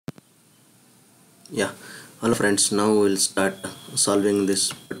Yeah, hello friends. Now we'll start solving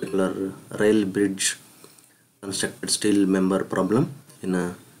this particular rail bridge constructed steel member problem in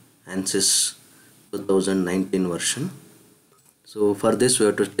a ANSYS 2019 version. So for this we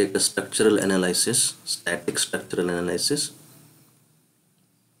have to take a structural analysis, static structural analysis.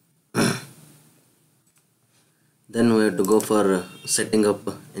 Then we have to go for setting up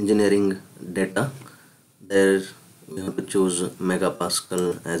engineering data. There we have to choose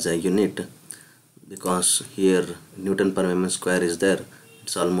megapascal as a unit, because here Newton per mm square is there,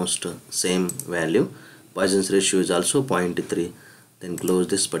 it's almost same value. Poisson's ratio is also 0.3. Then close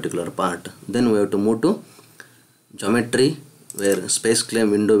this particular part. Then we have to move to geometry, where space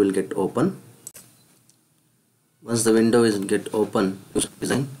claim window will get open. Once the window is get open, use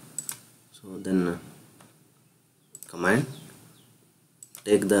design. So then command,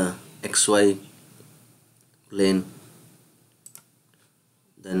 take the XY plane,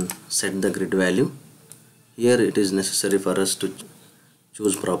 then set the grid value. Here it is necessary for us to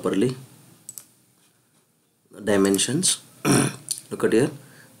choose properly the dimensions. Look at here,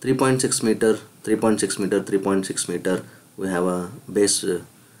 3.6 meter, 3.6 meter, 3.6 meter. We have a base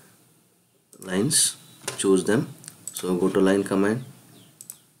lines. Choose them. So go to line command,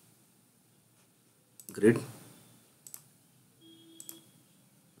 grid,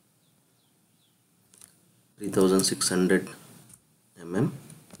 (3,600 mm).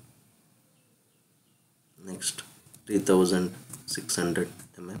 Next 3,600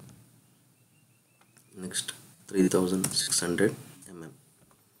 mm. Next 3,600 mm.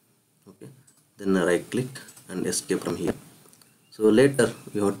 Okay. Then right click and escape from here. So later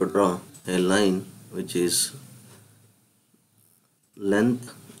you have to draw a line which is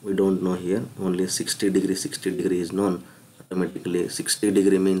length we don't know here, only 60 degree. 60 degree is known automatically. 60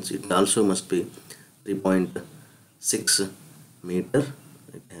 degree means it also must be 3.6 meter.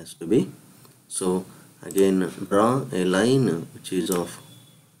 It has to be. So again draw a line which is of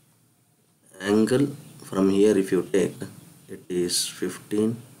angle from here. If you take, it is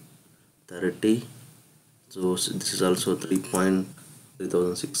 15, 30. So this is also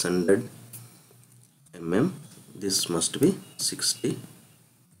 3,600 mm. This must be 60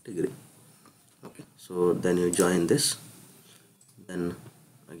 degree. Okay, so then you join this. Then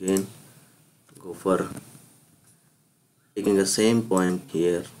again go for taking the same point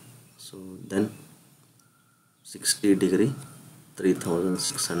here. So then 60 degree,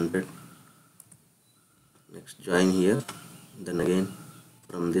 3,600. Next join here. Then again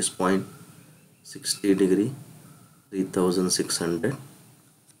from this point 60 degree, 3,600.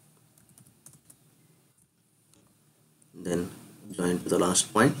 Then join to the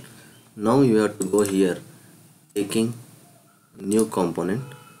last point. Now you have to go here, taking new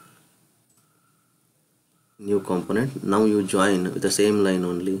component. Now you join with the same line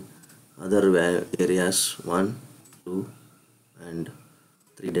only other areas 1, 2 and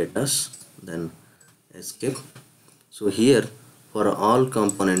 3 datas. Then escape. So here for all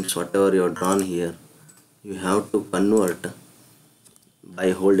components whatever you have drawn here, you have to convert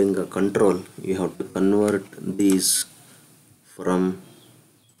by holding a control. You have to convert these from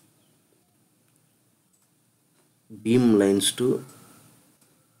beam lines to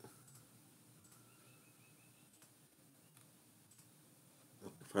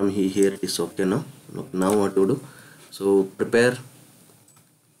from here. It is okay now. Now what to do? So prepare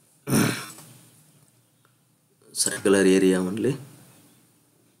circular area only.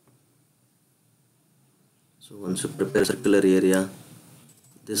 So once you prepare circular area,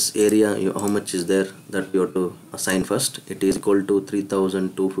 this area how much is there, that you have to assign first. It is equal to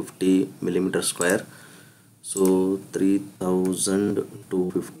 3,250 millimeter square. So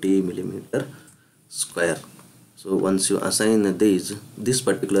 3,250 millimeter square. So once you assign this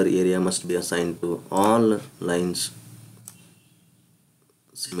particular area must be assigned to all lines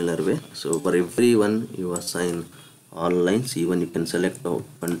similar way. So for every one you assign all lines. Even you can select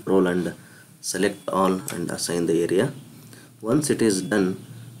control and select all and assign the area. Once it is done,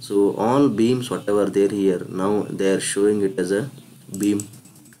 so all beams whatever there here, now they are showing it as a beam.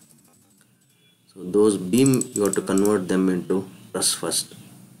 So those beam you have to convert them into truss first.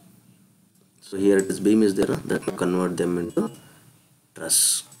 So here it is beam is there, that will convert them into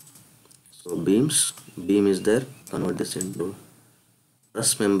truss. So beam is there, convert this into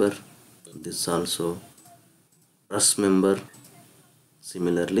truss member. This also truss member.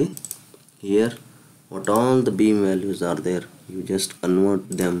 Similarly here what all the beam values are there, you just convert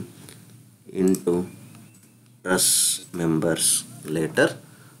them into truss members. Later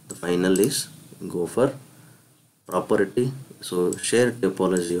the final is go for property. So share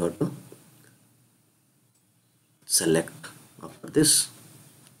topology you have to select. After this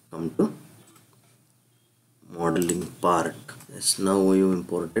come to modeling part. Yes, now you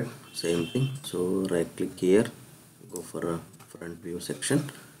imported same thing. So right click here, go for a front view section.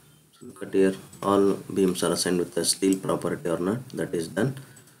 So look at here, all beams are assigned with the steel property or not. That is done.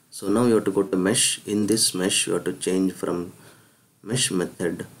 So now you have to go to mesh. In this mesh you have to change from mesh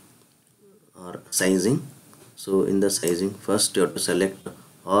method or sizing. So in the sizing, first you have to select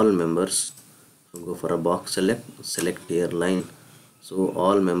all members. So go for a box select here line. So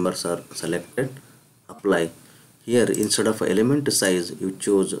all members are selected. Apply. Here instead of element size you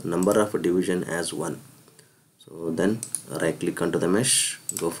choose number of division as 1. So then right click onto the mesh,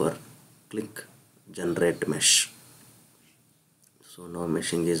 go for click generate mesh. So now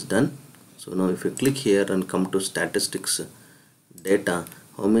meshing is done. So now if you click here and come to statistics data,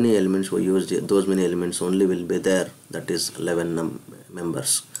 how many elements were used, those many elements only will be there, that is 11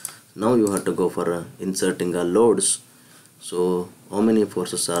 members. Now you have to go for inserting loads. So how many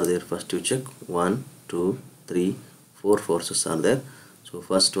forces are there, first you check. 1 2 3 4 forces are there. So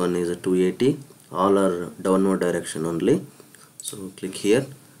first one is a 280, all are downward direction only. So click here,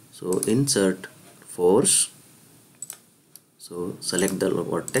 so insert force. So select the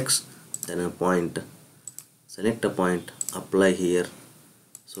vertex, then a point, select a point, apply here.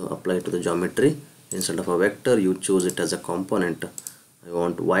 So apply to the geometry. Instead of a vector you choose it as a component. I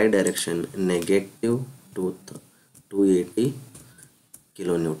want y direction negative 280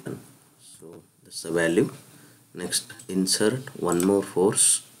 kilonewton. So that's the value. Next insert one more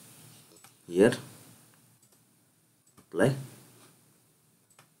force here, apply,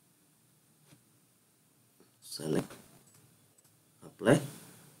 select, apply.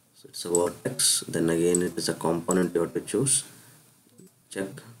 So it's a vertex, then again it is a component you have to choose.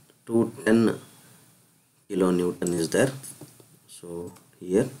 Check 210 kilonewton is there. So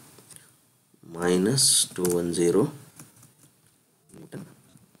here minus 210 Newton.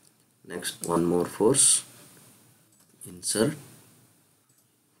 Next one more force, insert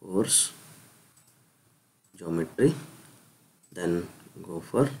force, geometry, then go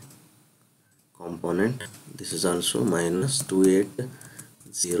for component. This is also minus 280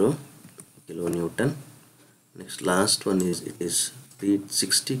 kilonewton. Next last one is, it is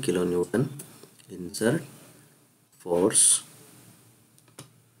 360 kilonewton. Insert force,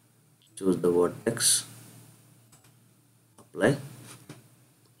 choose the vertex, apply,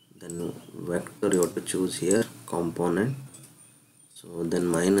 then vector you have to choose here, component. So then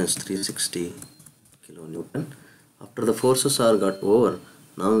minus 360 kilonewton. After the forces are got over,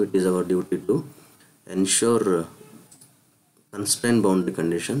 now it is our duty to ensure constraint boundary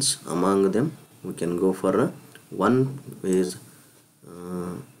conditions. Among them we can go for one is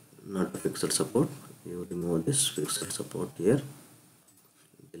not a fixed support. You remove this fixed support here,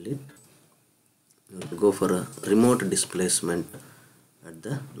 delete. You have to go for a remote displacement at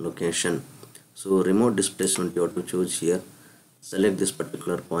the location. So remote displacement you have to choose here, select this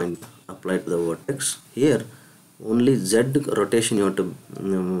particular point, apply to the vertex. Here only Z rotation you have to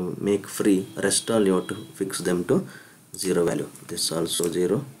make free, rest all you have to fix them to 0 value. This also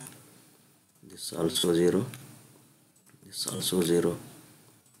 0, this also 0, this also 0,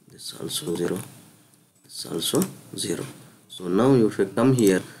 this also 0, this also 0. So now if you come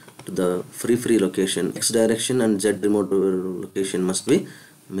here to the free location, X direction and Z remote location must be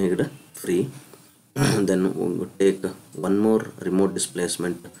made free. Then we'll take one more remote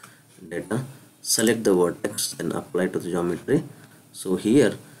displacement data, select the vertex, then apply to the geometry. So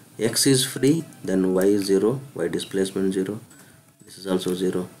here X is free, then Y is 0, Y displacement 0, this is also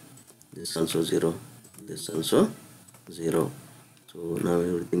 0, this is also 0, this is also 0. So now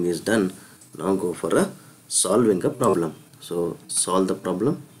everything is done. Now go for solving a problem. So solve the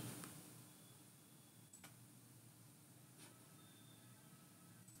problem.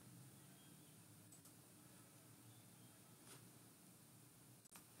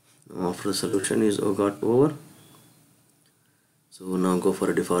 After the solution is got over, so now go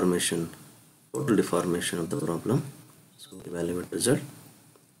for a deformation, total deformation of the problem. So evaluate result.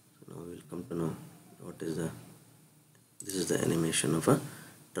 So now we'll come to know what is the, this is the animation of a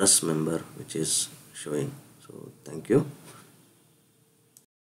truss member which is showing. So thank you.